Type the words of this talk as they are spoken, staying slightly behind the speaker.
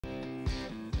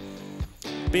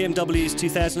BMW's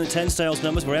 2010 sales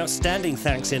numbers were outstanding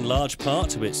thanks in large part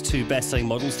to its two best-selling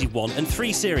models, the 1 and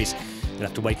 3 Series. You'll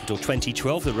have to wait until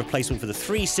 2012 for the replacement for the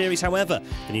 3 Series. However,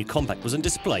 the new compact was on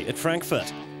display at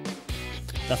Frankfurt.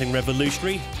 Nothing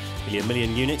revolutionary. Nearly a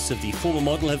million units of the former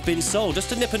model have been sold,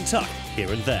 just a nip and tuck here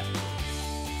and there.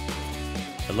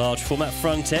 A large format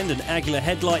front end and angular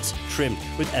headlights trimmed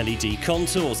with LED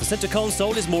contours. The centre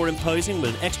console is more imposing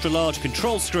with an extra large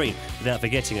control screen without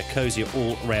forgetting a cosier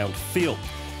all-round feel.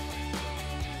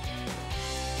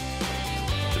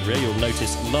 The rear, you'll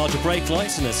notice larger brake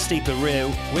lights and a steeper rear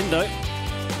window.